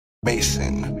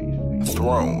Basin,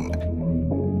 throne.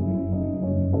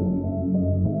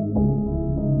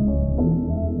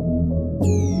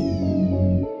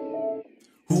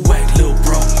 Who whack, lil'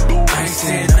 bro? I ain't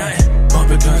saying nothing.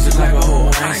 Bumpin' guns just like a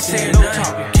hoe. I ain't saying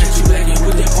nothing. Catch you lacking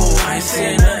with that pole. I ain't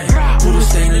saying nothing. Pull a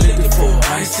stain and lick the floor.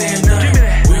 I ain't saying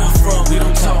nothing. Where I'm from, we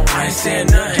don't talk. I ain't saying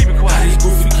nothing. How these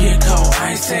goofy get caught?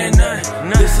 I ain't saying nothing.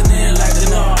 Listening like they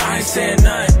know. I ain't saying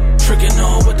nothing. Tricking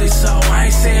on what they saw. I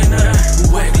ain't saying nothing.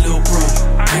 Who whack, lil' bro?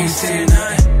 I ain't saying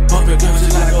nothing. Bumpin' guns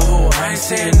just like a hoe. I ain't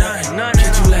saying nothing.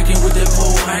 Catch you lacking with that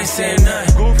pole. I ain't saying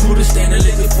nothing. Pull a stain and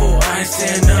lick the floor. I ain't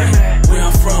saying nothing. Where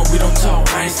I'm from, we don't talk.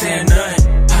 I ain't saying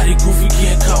nothing. How they goofy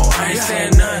get caught? I ain't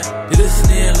saying nothing. They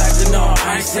listening like they know.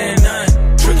 I ain't saying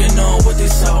nothing. Tricking on what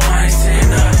they saw. I ain't saying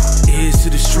nothing. Ears to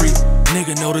the street,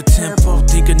 nigga know the tempo.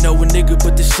 Think I know a nigga,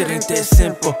 but this shit ain't that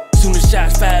simple. Soon as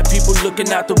shots fired, people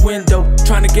looking out the window,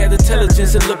 trying to gather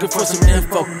intelligence and looking for some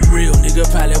info. Real nigga,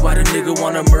 probably why the nigga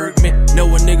wanna murk me. Know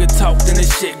a nigga talk, then this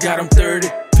shit got him 30.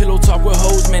 Pillow talk with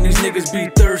hoes, man, these niggas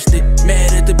be thirsty.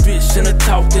 Mad at the bitch, shouldn't have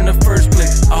talked in the first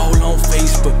place. All on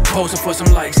Facebook, posting for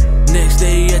some likes. Next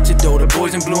day at your door, the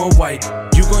boys in blue and white.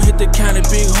 You gon' hit the county,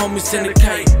 big homie, send a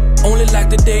kite. Only like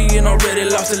the day and already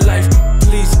lost his life.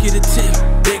 Please get a tip,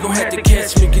 they gon' have to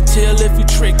catch me. Can tell if he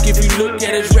trick, if you look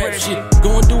at his rap shit.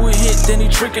 Go and do a hit, then he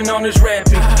tricking on his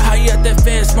rapping. How you at that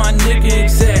fast, my nigga,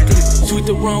 exactly. Tweet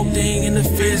the wrong thing and the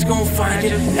feds gon' find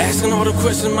it. Asking all the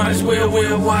questions, might as well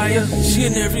wear a wire. She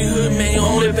in every hood, man, you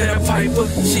only better pipe her.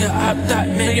 She a op-dot,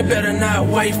 man, you better not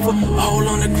wife her. All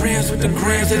on the grams with the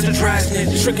grams as a dry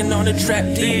snitch. Tricking on the trap,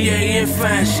 DA and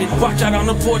fine shit. Watch out on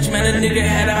the porch, man, a nigga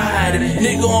had to hide it.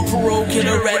 Nigga on parole,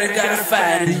 killer rat, and gotta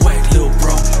fight it. Whack, lil'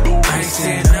 bro, I ain't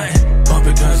saying nothing.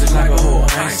 Bumpin' guns just like a hoe,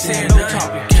 I ain't saying nothing.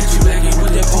 Catch you lacking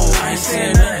with that pole, I ain't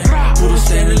saying nothing. Pull a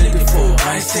stain and lick the floor,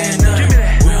 I ain't saying nothing.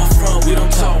 Where I'm from, we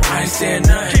don't talk, I ain't saying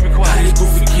nothing. How these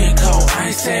goofy get caught,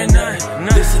 I ain't saying nothing.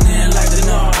 Listening like they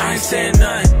know, I ain't saying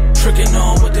nothing. Tricking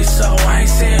on what they saw, I ain't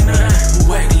saying nothing.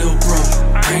 Whack, lil' bro,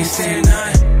 I ain't saying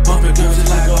nothing. Bumpin' guns just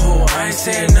like a hoe, I ain't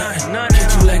saying nothing.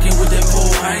 Catch you lacking with that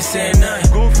pole, I ain't saying nothing.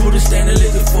 Pull the stain and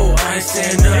lick the floor, I ain't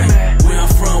saying nothing. Where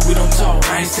I'm from, we don't talk,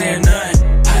 I ain't saying nothing.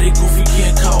 How they goofy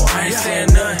get caught, I ain't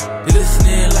saying nothing. They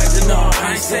listening like they know,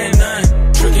 I ain't saying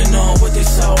nothing. Tricking on what they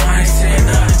saw, I ain't saying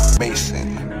nothing. Basin,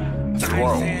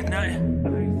 throne.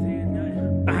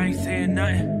 I ain't saying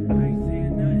nothing.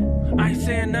 I ain't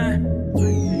saying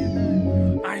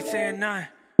nothing. I ain't saying nothing.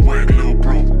 Whack, lil'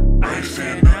 bro, I ain't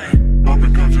saying nothing.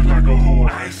 Bumpin' guns just like a hoe,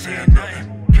 I ain't saying nothing.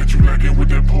 Catch you lacking with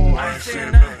that pole, I ain't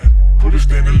saying nothing. Put a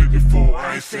stand and lick it full,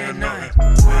 I ain't saying nothing.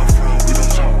 Where I'm from, we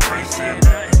don't talk, I ain't saying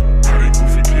nothing. How they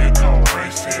goofy get caught, I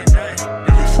ain't saying nothing.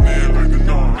 They listening like they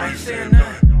know, I ain't saying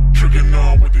nothing. Tricking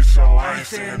on what they saw, I ain't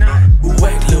saying nothing. Who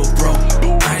whack, lil' bro,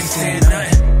 I ain't saying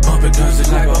nothing. Bumpin' guns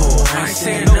just like a hoe, I ain't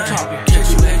saying nothing.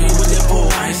 Catch you lacking with that pole,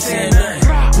 I ain't saying nothing.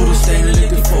 Pull a stain and lick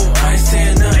the floor, I ain't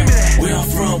saying nothing. Where I'm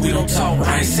from, we don't talk,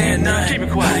 I ain't saying nothing.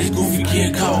 How these goofy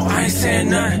get caught, I ain't saying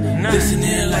nothing.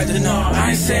 Listening like they know, I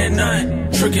ain't saying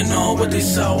nothing. Tricking on what they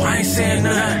saw, I ain't saying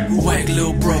nothing. Who whack,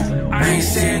 lil' bro, I ain't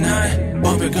saying nothing.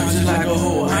 Bumpin' guns just like a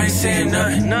hoe, I ain't saying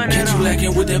nothing. Catch you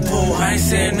lacking with that pole, I ain't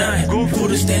saying nothing. Pull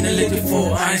the stand and lick the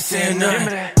floor, I ain't saying nothing.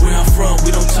 Where I'm from,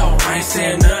 we don't talk, I ain't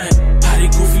saying nothing. How they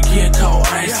goofy get caught,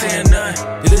 I ain't saying nothing.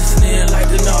 They listening like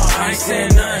they know, I ain't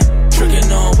saying nothing.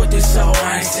 Tricking on what they saw,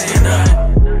 I ain't saying nothing.